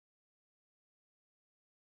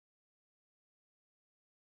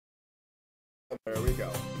There we go.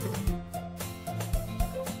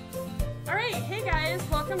 Alright, hey guys,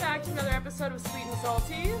 welcome back to another episode of Sweet and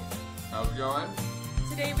Salty. How's it going?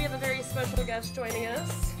 Today we have a very special guest joining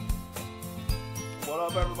us. What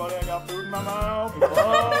up, everybody? I got food in my mouth. What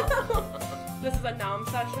up? This is a nom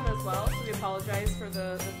session as well, so we apologize for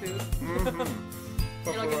the food. Mm-hmm.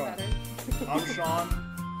 It'll get better. I'm Sean.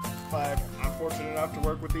 I'm fortunate enough to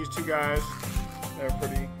work with these two guys. They're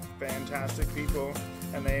pretty fantastic people,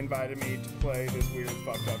 and they invited me to play this weird,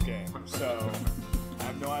 fucked up game. So, I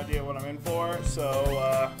have no idea what I'm in for, so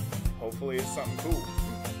hopefully it's something cool.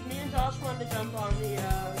 Me and Josh wanted to jump on the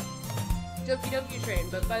Doki Doki train,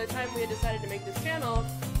 but by the time we had decided to make this channel,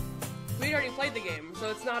 we'd already played the game,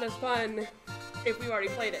 so it's not as fun if we've already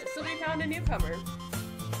played it. So we found a newcomer.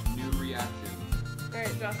 New reaction.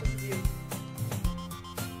 Alright, Josh, this is you.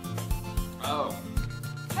 Oh.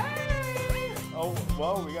 Hey! Oh,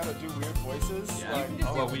 well, we gotta do weird voices? Yeah. Like, You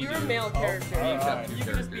can just we you're a do. male character. Oh, You alright. can, you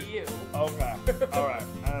can just be you. Okay, alright.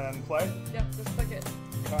 And then play? Yep, just click it.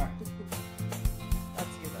 Okay.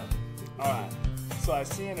 That's you though. Alright. So I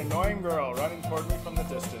see an annoying girl running toward me from the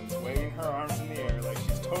distance, waving her arms in the air like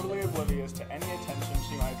she's totally oblivious to any attention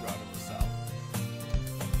she might draw to herself.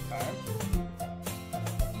 Okay.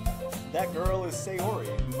 That girl is Sayori,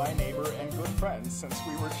 my neighbor and good friend since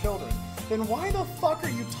we were children. Then why the fuck are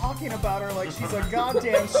you talking about her like she's a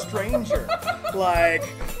goddamn stranger? Like,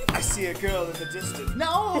 I see a girl in the distance.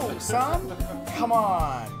 No, son! Come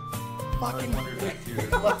on. Fucking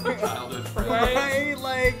childhood friend. right?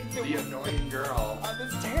 Like, The annoying girl.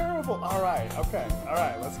 that's terrible. Alright, okay.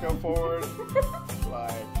 Alright, let's go forward.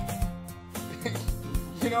 Like,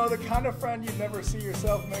 you know, the kind of friend you'd never see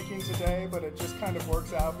yourself making today, but it just kind of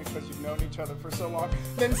works out because you've known each other for so long.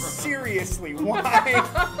 Then seriously, why?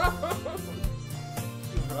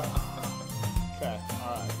 Okay,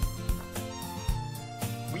 alright.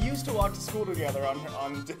 We used to walk to school together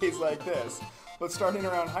on days like this. But starting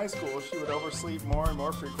around high school, she would oversleep more and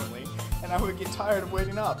more frequently, and I would get tired of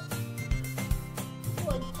waiting up.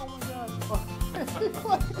 Like, oh my god.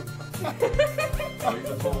 Oh, he's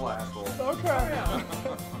a total asshole. Okay.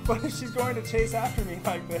 But if she's going to chase after me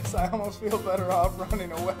like this, I almost feel better off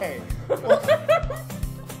running away. Well,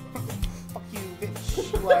 fuck you,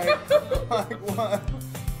 bitch. Like what?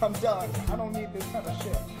 I'm done. I don't need this kind of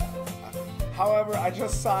shit. However, I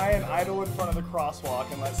just sigh and idle in front of the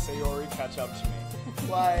crosswalk and let Sayori catch up to me.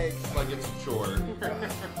 Like it's a chore.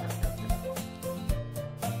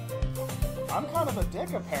 I'm kind of a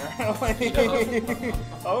dick, apparently.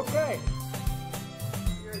 Okay.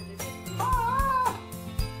 Ah!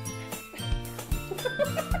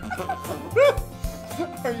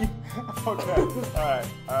 Are you okay? All right.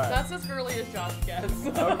 That's as girly as Josh gets.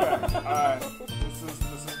 Okay. All right. This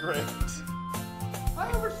is great. I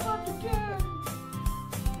overslept again!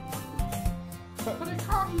 But I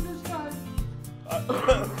caught you this time!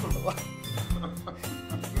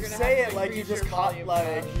 You say it like you just caught, like you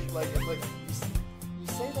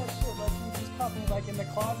say that shit like you just caught me like in the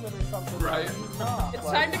closet or something. Right. Like, you're not. It's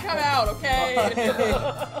Like, time to come out, okay?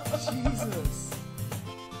 Jesus.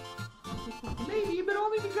 Maybe, but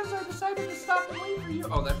only because I decided to stop and wait for you.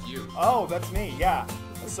 Oh, that's you. Oh, that's me. Yeah.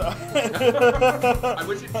 So. I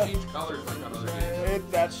wish it changed colors like on other games.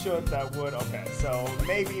 That would. Okay. So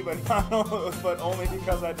maybe, but not, but only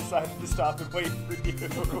because I decided to stop and wait for you.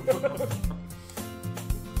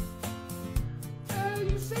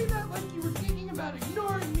 You say that like you were thinking about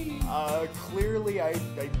ignoring me. Clearly I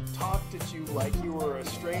talked at you like you were a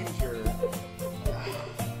stranger.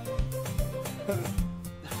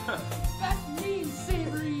 That's mean,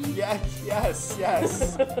 Savory. Yes.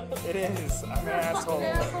 It is. I'm an asshole.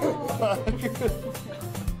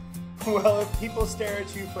 Well, if people stare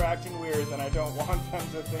at you for acting weird, then I don't want them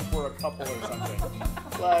to think we're a couple or something.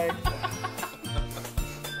 Like...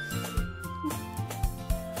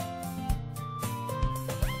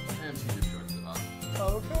 And she just shrugs it off.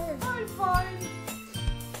 Okay. I'm fine.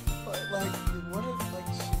 But, like, what if, like,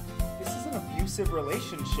 this is an abusive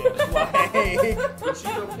relationship. Like... But she's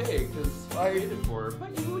okay, because I waited for her.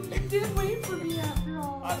 But you did wait for me after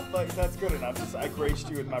all. That's good enough. I graced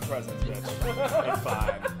you with my presence, bitch. It's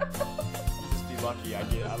fine. Just be lucky I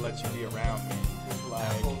let you be around me. Like,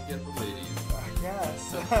 Assholes get the ladies. I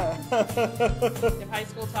guess. If high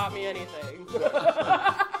school taught me anything.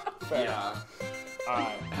 Fair. Yeah.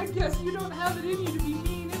 Alright. I guess you don't have it in you to be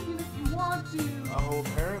mean even if you want to. Oh,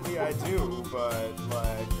 apparently I do, but,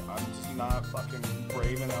 like, I'm just not fucking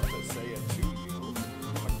brave enough to say it to you.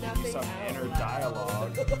 I'm gonna give you some inner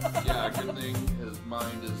dialogue. Yeah, good thing his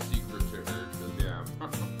mind is secret to her, because, yeah.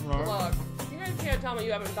 Look, you guys you can't tell me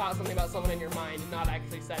you haven't thought something about someone in your mind and not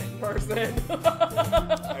actually said it in person.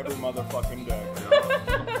 Every motherfucking day.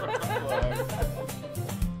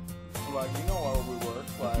 like, you know where we work.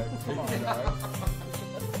 Like, come on,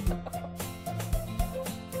 guys.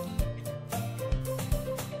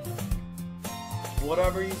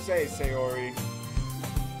 Whatever you say, Sayori.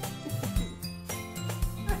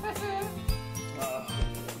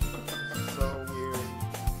 So weird.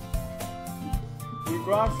 We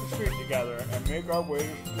cross the street together and make our way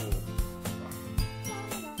to school.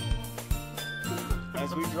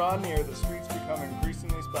 As we draw near, the streets become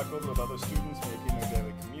increasingly speckled with other students making their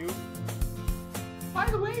daily commute. By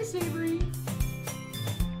the way, Savory,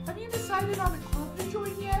 have you decided on a club to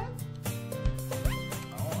join yet?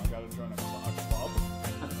 Oh, I gotta join a club?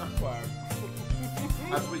 Like,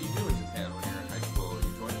 That's what you do in Japan when you're in high school.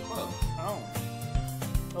 You join a club. oh.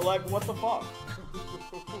 Like, what the fuck?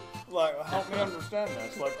 Like, help me understand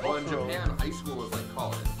this. Like, Well, in cultural- Japan, high school is like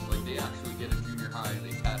college. Like, they actually get a junior high,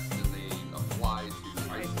 they test, and they apply to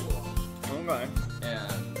high school. Okay.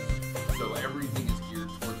 And so everything is geared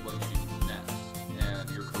towards what you do next. And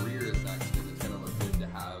your career is next, and it's going to look good to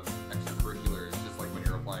have extracurriculars, just like when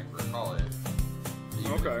you're applying for college.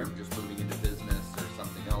 Even if Okay. you're just moving into business or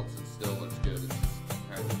something else, it still looks good. It's just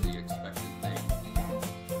kind of the expected thing.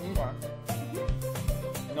 Okay.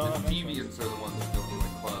 No, that The makes sense. deviants are the ones that don't join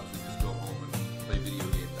clubs and just go home and play video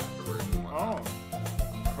games afterwards and whatnot.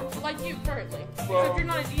 Oh. Like you currently. Well- if you're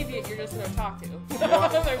not a deviant, you're just an otaku.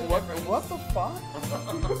 What, There's a what, difference. what the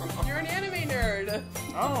fuck? You're an anime nerd.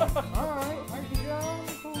 Oh, alright. Yeah, I'm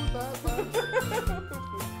cool with that.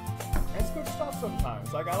 It's good stuff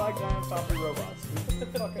sometimes. Like, I like giant stompy robots. Who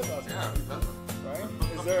fucking doesn't? Yeah, who doesn't? Right?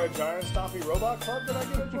 Is there a giant stompy robot club that I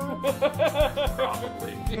get to join?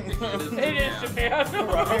 Probably. It is Japan.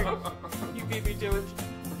 Right? You beat me to it.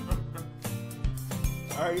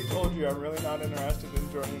 I already told you I'm really not interested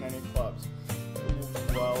in joining any clubs.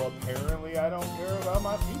 Well, apparently I don't care about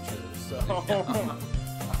my future, so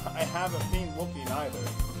I haven't been looking either.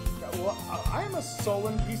 Well, I am a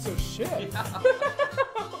sullen piece of shit. I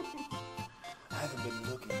haven't been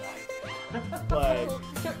looking either. Like,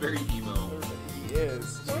 Very emo. he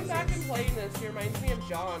is. Going back and playing this, he reminds me of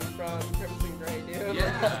John from Crimson Grey, dude.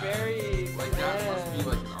 Yeah. It's very... Like, that must be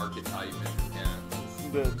like an archetype in Japan.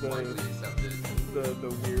 It's widely accepted. The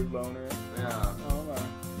weird loner. Yeah. Oh my.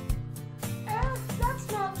 That's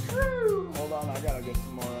not true. Hold on, I gotta get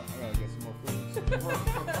some more foods. This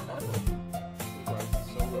rice is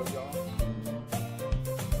so good, y'all.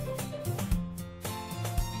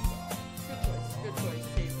 Good choice,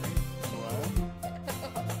 Savory. Right?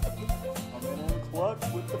 I'm in clutch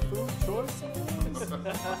with the food choices.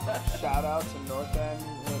 Shout out to North End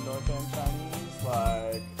Chinese.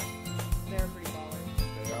 Like, They're pretty baller.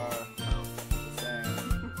 they are. Just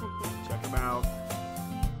saying. Check them out.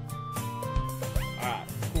 Alright,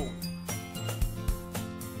 cool.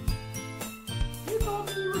 You told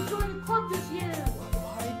me you were joining a club this year.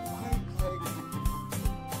 Why,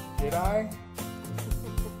 did I?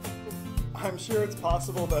 I'm sure it's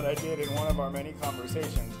possible that I did in one of our many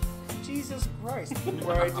conversations. Jesus Christ.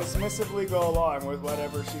 Where I dismissively go along with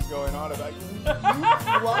whatever she's going on about.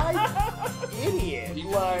 You blind idiot. He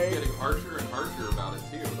Like, keeps getting harsher and harsher about it,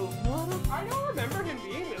 too. what a I don't remember him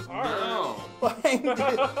being this hard. No. Like,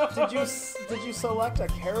 did you select a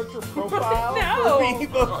character profile No. for me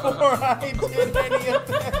before I did any of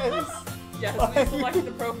this? Yes, we selected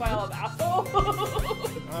the profile of asshole.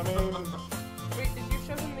 I mean, Wait, did you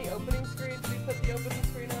show them the opening screen? Did we put the opening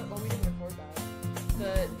screen up? Well, we didn't record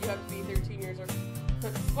that. You have to be 13 years or...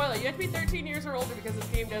 Spoiler, you have to be 13 years or older because this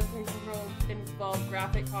game does involve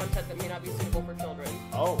graphic content that may not be suitable for children.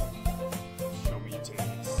 oh, show me your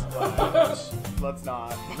titties. Let's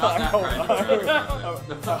not. Not that kind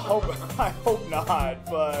of I hope not,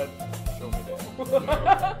 but show me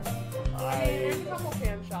that. I mean, there's a couple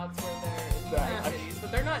cam shots where they're titties, but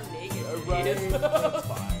they're not naked Right, titties. it's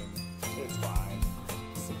fine. It's fine.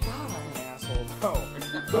 So, God, I'm an asshole. No.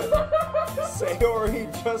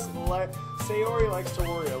 Sayori likes to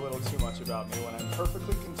worry a little too much about me when I'm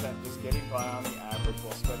perfectly content just getting by on the average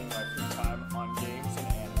while spending my free time on games and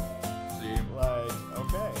anime. See? Like,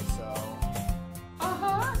 okay, so,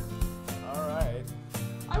 Uh-huh. alright.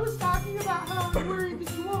 I was talking about how I'm worried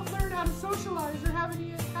that you won't learn how to socialize or have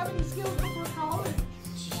any skills before college.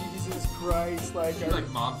 Jesus Christ, like, She like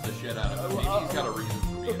mobs the shit out of him. Maybe he's got a reason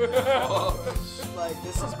for being an asshole. like,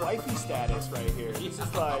 this is wifey status right here. This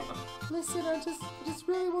is like, listen, I just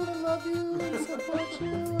really want to love you and support you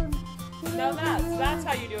and... Now that's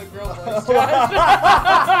how you do a girl voice, Josh.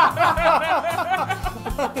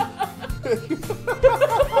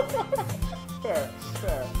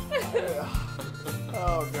 Fair.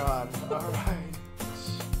 Oh God. All right.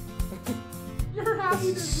 Your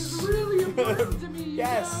happiness is really important to me,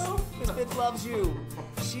 Yes. you know? This bitch loves you.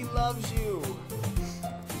 She loves you.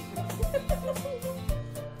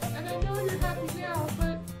 And I know you're happy now,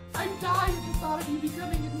 but I die at the thought of you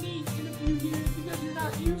becoming a NEET in a few years because you're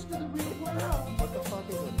not used to the real world. What the fuck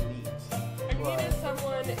is a neat? A NEET is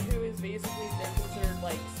someone who is basically, they're considered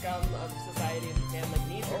like scum of society in Japan. Like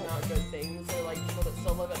NEETs are not good things. They're like people that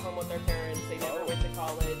still live at home with their parents. They never went to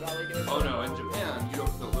college. All they do is Oh no, in Japan, you don't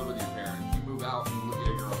still live with your parents. You move out and you get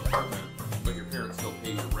your own apartment, but your parents still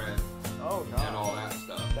pay your rent Oh and God. all that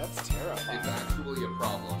stuff. That's terrifying. It's actually a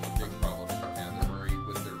problem, a big problem in Japan. They're worried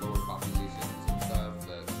with their lower populations and stuff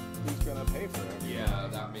that, Who's gonna pay for it? yeah,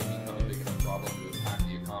 that may become a big enough problem to impact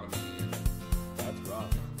the economy. And, That's rough.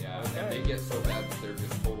 yeah, Okay. and they get so bad that they're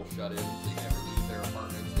just total shut-ins. They never leave their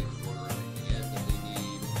apartments. They just order everything in that they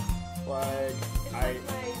need. Like It's like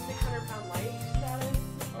my 600-pound life status.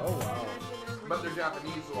 Oh, wow. But they're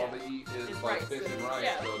Japanese, so all they eat is It's like rice fish and and- rice,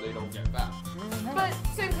 yeah. so they don't get fat. But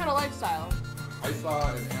same kind of lifestyle. I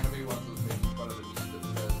saw an anime once that was making fun of the meat that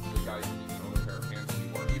says the guy didn't even own a pair of pants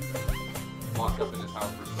anymore. He's been locked up in his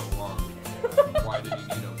house for so long. Why did he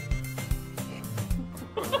need them?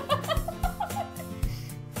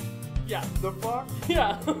 Yeah. the fuck?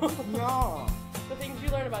 Yeah. No. The things you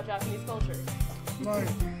learn about Japanese culture. Like.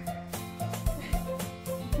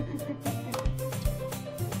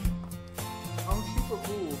 I'm super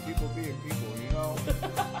cool with people being people, you know?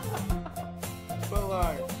 But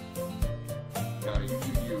like, Yeah, you do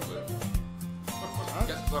you, but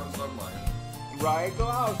get some sunlight. right, go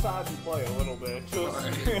outside and play a little bit.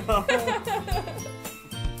 Just, you know? Oh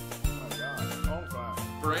my God. Okay.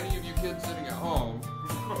 For any of you kids sitting at home,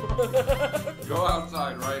 go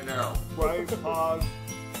outside right now. Right, pause,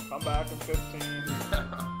 come back in 15.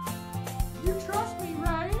 You trust me,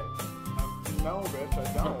 right? No, bitch, I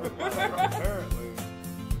don't. Apparently.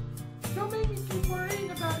 Don't make me keep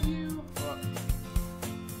worrying about you.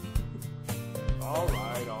 All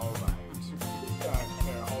right, all right.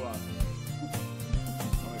 Here, hold on.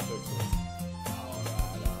 Let me fix this.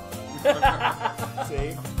 All right. See?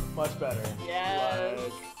 Much better. Yes.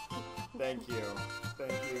 Like, thank you.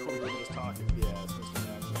 Thank you. We were just talking. Yes, Mr.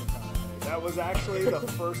 McConaughey. That was actually the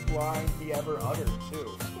first line he ever uttered,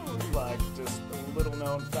 too. Like, just a little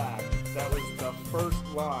known fact. That was the first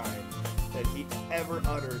line that he ever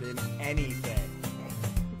uttered in anything.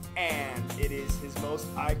 And it is his most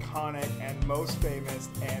iconic and most famous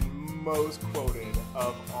and most quoted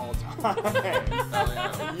of all time. Hell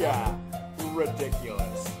Yeah, yeah.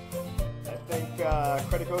 ridiculous. I think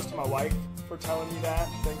credit goes to my wife for telling me that.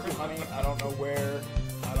 Thank you, honey. I don't know where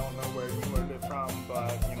you learned it from,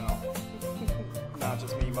 but you know, not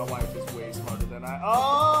just me. My wife is way smarter than I.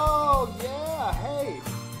 Oh yeah, hey.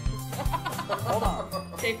 Hold on.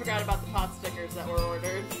 They forgot about the pot stickers that were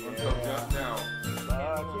ordered. Until just now.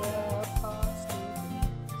 Fuck yeah, pasta.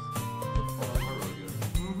 Oh, they're really good.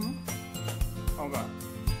 Oh god.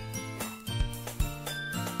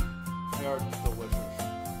 They are delicious.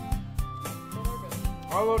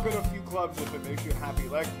 I'll look at a few clubs if it makes you happy.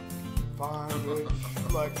 Like, fine, bitch.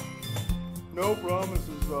 Like, no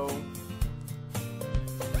promises though.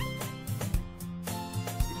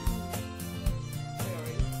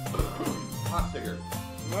 Hot sticker.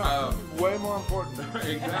 Yeah, way more important.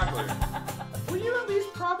 Exactly. Will you at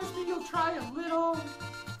least promise me you'll try a little?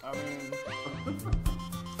 I mean,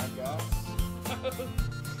 I guess.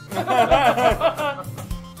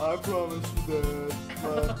 I promise you that.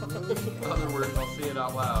 But really, In other words, I'll say it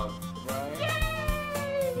out loud. right?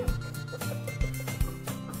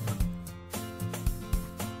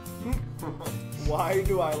 Why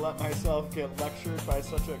do I let myself get lectured by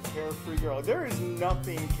such a carefree girl? There is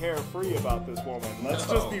nothing carefree about this woman. Let's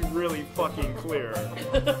just be really fucking clear.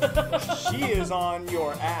 She is on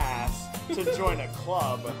your ass to join a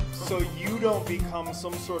club so you don't become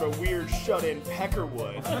some sort of weird shut-in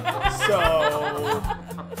Peckerwood. So,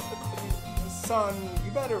 son,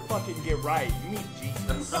 you better fucking get right. You need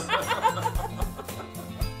Jesus.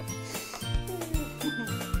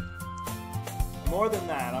 More than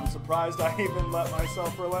that, I'm surprised I even let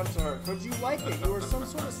myself relent to her. Because you like it. You were some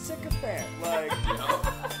sort of sycophant. Like,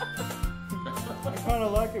 I kind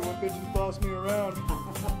of like it when bitches boss me around.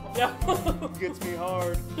 Yeah. Gets me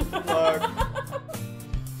hard. Like,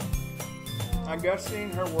 I guess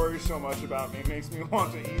seeing her worry so much about me makes me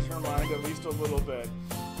want to ease her mind at least a little bit.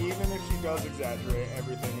 Even if she does exaggerate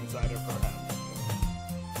everything inside of her head.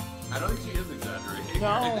 I don't think she is exaggerating.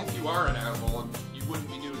 No. I think you are an asshole, and you wouldn't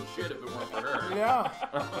be doing shit if it weren't for her. Yeah.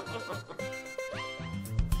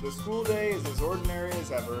 The school day is as ordinary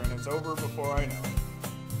as ever, and it's over before I know it.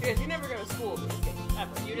 Because you never go to school.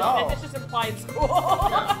 ever. You No. just, it's just implied school.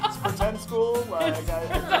 It's pretend school. Like, did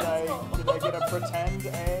I get a pretend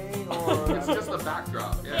A or? It's just the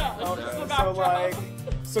backdrop. Yeah, it's Okay, just the so backdrop. like,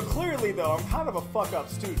 so clearly though, I'm kind of a fuck up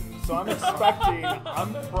student. So I'm expecting,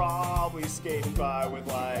 I'm probably skating by with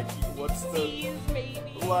like, what's the, C's, maybe.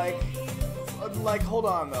 like, hold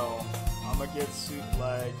on though. I'm gonna get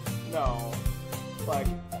like, no. Like,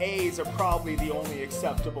 A's are probably the only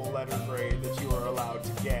acceptable letter grade that you are allowed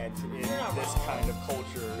to get in this kind of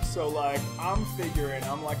culture. So, like, I'm figuring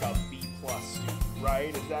I'm like a B+ student,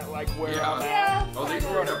 right? Is that like where I'm at? Yeah. Oh, they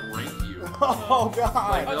straight up rank you. Oh, God.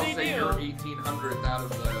 Like, Oh, they'll they say do. you're 1800th out of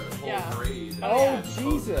the whole Yeah. grade. Oh, Oh, yeah.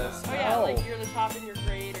 Jesus. Oh yeah, No. like you're the top in your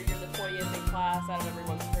grade or you're the 20th in class out of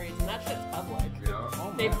everyone's grades, and that shit's public. Yeah.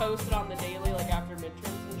 Oh, They man. post it on the daily, like after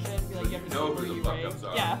midterms and shit. Be like, So you have you to know see who where the you fuck rank. ups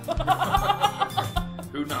are. Yeah.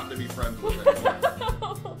 Who not to be friends with anymore.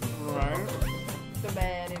 Right? The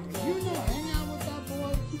bad influence. hang out with that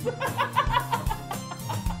boy?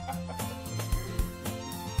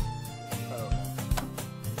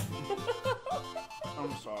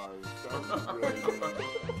 I'm sorry. That was really mean.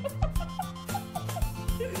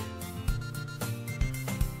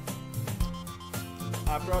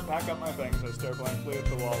 After I pack up my things, I stare blankly at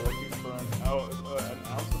the wall looking for an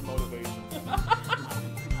ounce of motivation.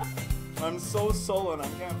 I'm so sullen, I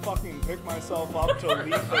can't fucking pick myself up to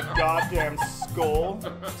leave the goddamn school.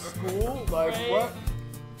 School? Like, Right. what?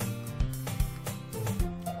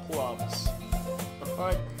 Clubs.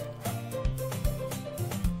 Like,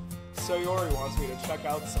 Sayori wants me to check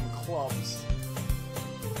out some clubs.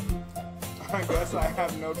 I guess I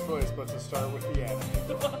have no choice but to start with the anime. Stick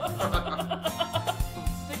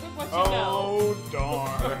with what you know. Oh,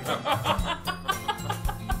 darn.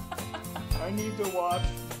 I need to watch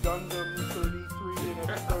Gundam 33 and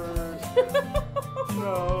a third.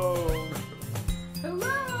 No.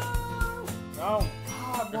 Hello! Oh,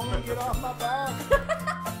 God, won't get off my back.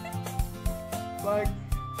 Like,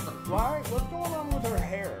 why? What's going on with her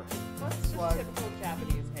hair? That's just Like- typical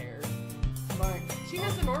Japanese hair. Like, She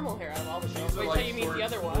has the normal hair out of all the shows. These are Wait like till you meet the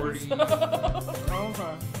other short, ones.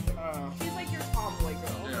 okay. She's like your tomboy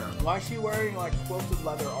girl. Yeah. Why is she wearing, like, quilted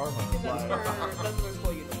leather armor? Because that's Like, her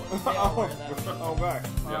school uniform. They all wear them. okay.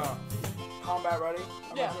 Yeah. Combat ready?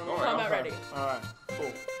 I'm Yeah, assuming? combat Okay. ready. Alright,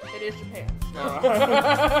 cool. It is Japan.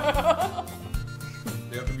 Alright.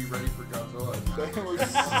 They have to be ready for Godzilla. They were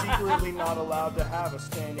secretly not allowed to have a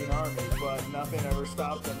standing army, but nothing ever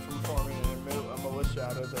stopped them from forming a militia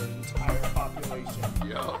out of their entire population.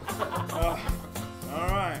 Yeah.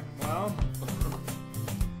 Alright, well,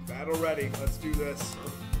 battle ready. Let's do this.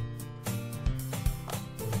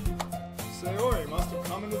 Sayori must have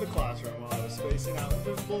come into the classroom while I was spacing out.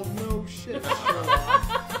 Well, no shit,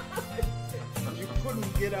 Sherlock. You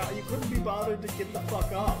couldn't get out. You couldn't be bothered to get the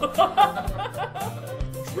fuck up.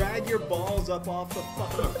 Drag your balls up off the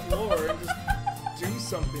fucking floor and just do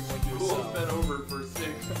something with School's yourself. been over for 6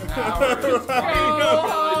 hours. Right. Your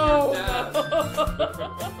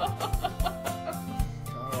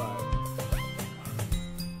Alright.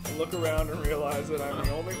 I look around and realize that I'm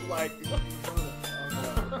the only, like...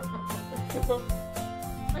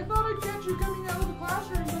 I thought I'd catch you coming out of the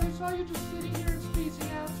classroom, but I saw you just sitting here and spacing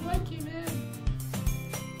out, so I came in.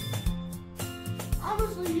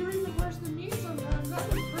 Honestly, you're even worse than me sometimes.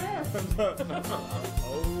 I'm impressed. Okay.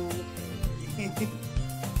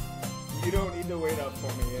 You don't need to wait up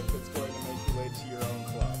for me if it's going to make you late to your own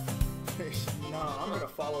club. Nah, I'm gonna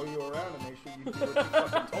follow you around and make sure you do what you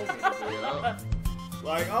fucking told me to do. Yeah.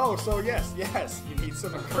 Like, oh, so yes, you need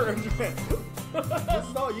some encouragement. This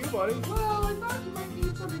is all you, buddy. Well, I thought you might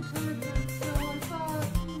need some encouragement, so I thought,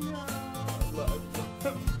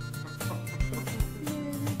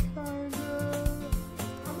 Maybe kinda.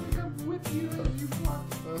 I'm gonna come with you as you walk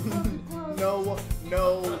from the club. No,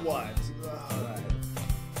 what? Alright.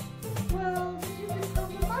 Well, you can come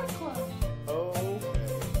to my club. Okay.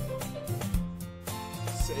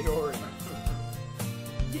 Sayori.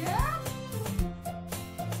 Yeah?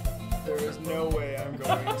 There is no way I'm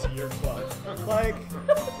going to your club. Like,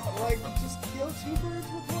 just kill two birds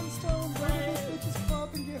with one stone. Go to this bitch's club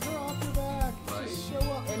and get her off your back. Right. Just show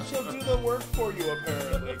up, and she'll do the work for you,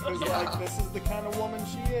 apparently. Because, like, this is the kind of woman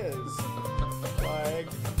she is. Like,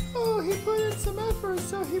 oh, he put in some effort,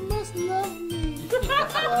 so he must love me.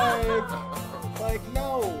 like,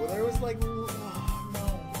 no. There was, like, oh,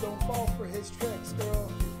 no. Don't fall for his tricks, girl.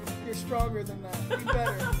 You're stronger than that. Be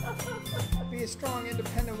better. Be a strong,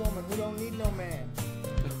 independent woman who don't need no man.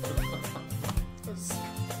 It's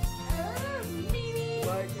Meanie.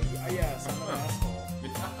 like, yes, I'm an asshole.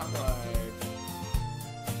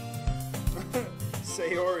 Like,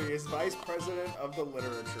 Sayori is vice president of the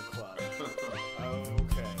literature club. Oh.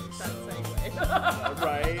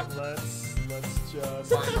 Right? Let's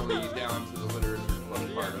just. Finally, down to the literature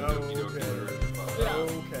club part of Doki Doki Literature Club. Yeah.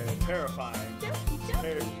 Okay, terrifying. Doki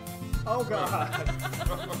Doki. Oh god.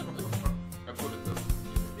 That's what it does.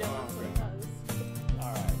 Yeah, that's what it does.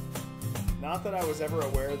 Alright. Not that I was ever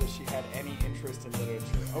aware that she had any interest in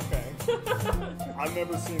literature. Okay. I've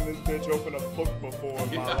never seen this bitch open a book before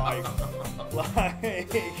in my life. Like,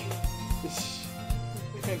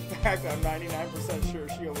 in fact, I'm 99% sure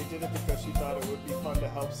she only did it because she thought it would be fun to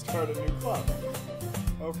help start a new club.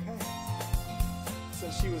 Okay.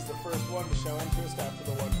 Since she was the first one to show interest after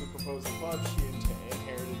the one who proposed the club, she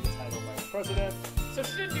inherited the title vice president. So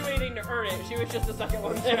she didn't do anything to earn it. She was just the second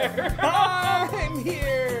one there. I'm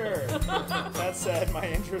here! That said, my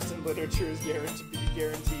interest in literature is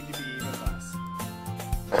guaranteed to be even less.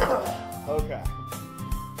 Okay.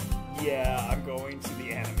 Yeah, I'm going to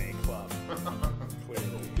the anime club.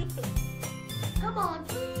 Clearly. Come on,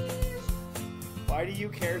 please. Why do you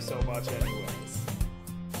care so much anyways?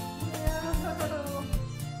 Well,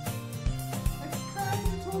 I kind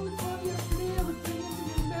of told the club yesterday I was bringing a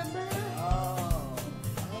new member. Oh.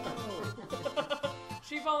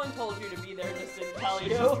 She voluntold you to be there, just didn't tell She's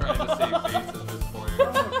you. just trying to save face at this point. I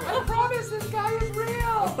promise this guy is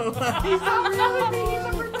real. He's not real with me. He's a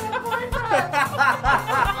pretend boyfriend.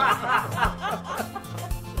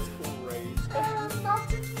 Great.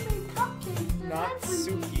 Natsuki made cupcakes and everything.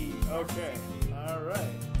 Natsuki. Okay.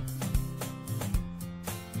 Alright.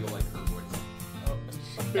 You'll like her voice.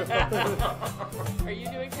 Are you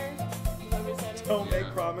doing her? Is that what we said? Don't make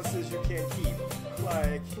Yeah. promises you can't keep.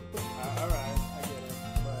 Like, alright, I get it.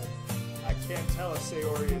 But I can't tell if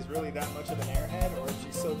Sayori is really that much of an airhead or if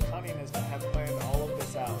she's so cunning as to have planned all of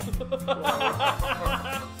this out. Like, I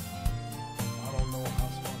don't know how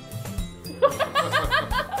smart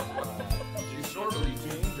She's sort of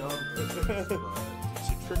too dumb for this, this is.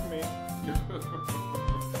 She tricked me.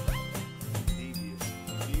 Devious.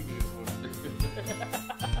 Devious woman.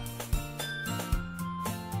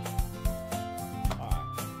 Alright.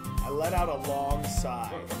 I let out a long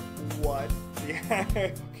sigh. What? Yeah.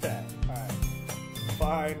 Okay. Alright.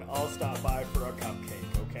 Fine, I'll stop by for a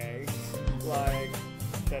cupcake, okay? Like,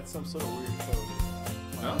 that's some sort of weird code.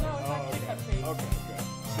 No? No, it's actually a cupcake. Okay, good.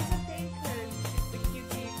 She's a baker. She's the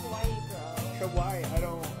cutesy kawaii girl. Kawaii, I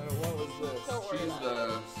don't, what was this? Don't worry She's about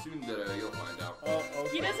the tsundere, you'll find out. Oh,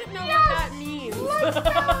 okay. He doesn't know what that means.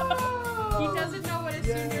 He doesn't know what a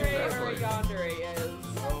tsundere or a yandere is.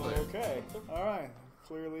 Oh, okay. Alright.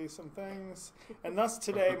 Clearly some things. And thus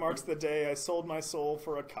today marks the day I sold my soul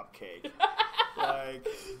for a cupcake. Like,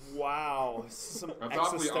 wow. Some That's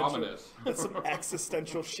awfully ominous. That's some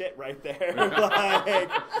existential shit right there. Like,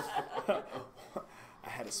 I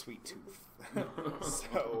had a sweet tooth.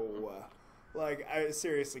 So, like,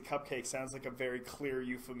 seriously, cupcake sounds like a very clear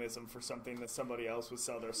euphemism for something that somebody else would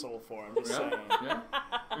sell their soul for. I'm just saying. Yeah.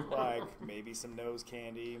 Like, maybe some nose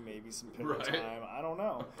candy, maybe some pillow Right. time. I don't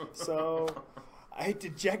know. So, I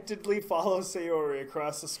dejectedly follow Sayori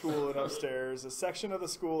across the school and upstairs, a section of the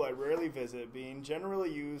school I rarely visit, being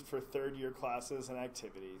generally used for third-year classes and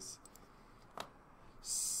activities.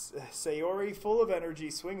 Sayori, full of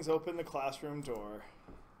energy, swings open the classroom door.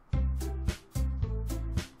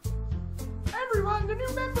 Everyone, the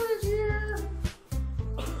new member is here.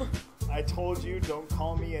 I told you, don't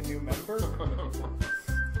call me a new member,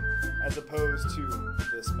 as opposed to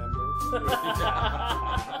this member.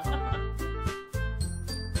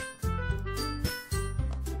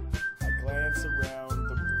 I glance around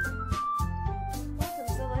the room. Welcome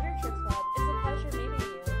to the Literature Club. It's a pleasure meeting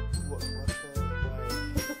you. What the,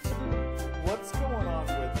 like, what's going on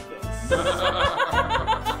with this?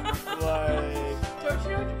 Like, Don't you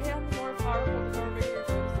know in Japan, the more powerful, the more bigger your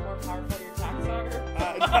group, the more powerful your attacks are?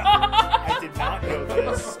 I did not know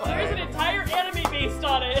this. There's an entire anime based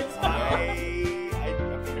on it. I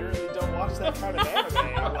apparently don't watch that kind of anime.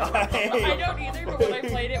 Like, I don't either, but when I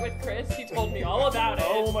played it with Chris, he told me all about it.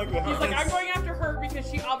 Oh my god. He's like, I'm going after her because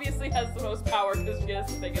she obviously has the most power because she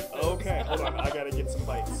has the biggest boobs. Okay, hold on. I gotta get some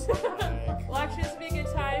bites. Like, Well, actually, this would be a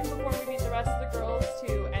good time before we meet the rest of the girls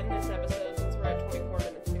to end this episode since we're at 24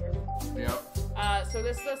 minutes here. Yep. So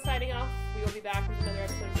this is us signing off. We will be back with another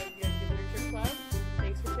episode of Doki Doki Literature Club.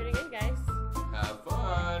 Thanks for tuning in, guys. Have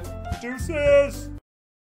fun. deuces!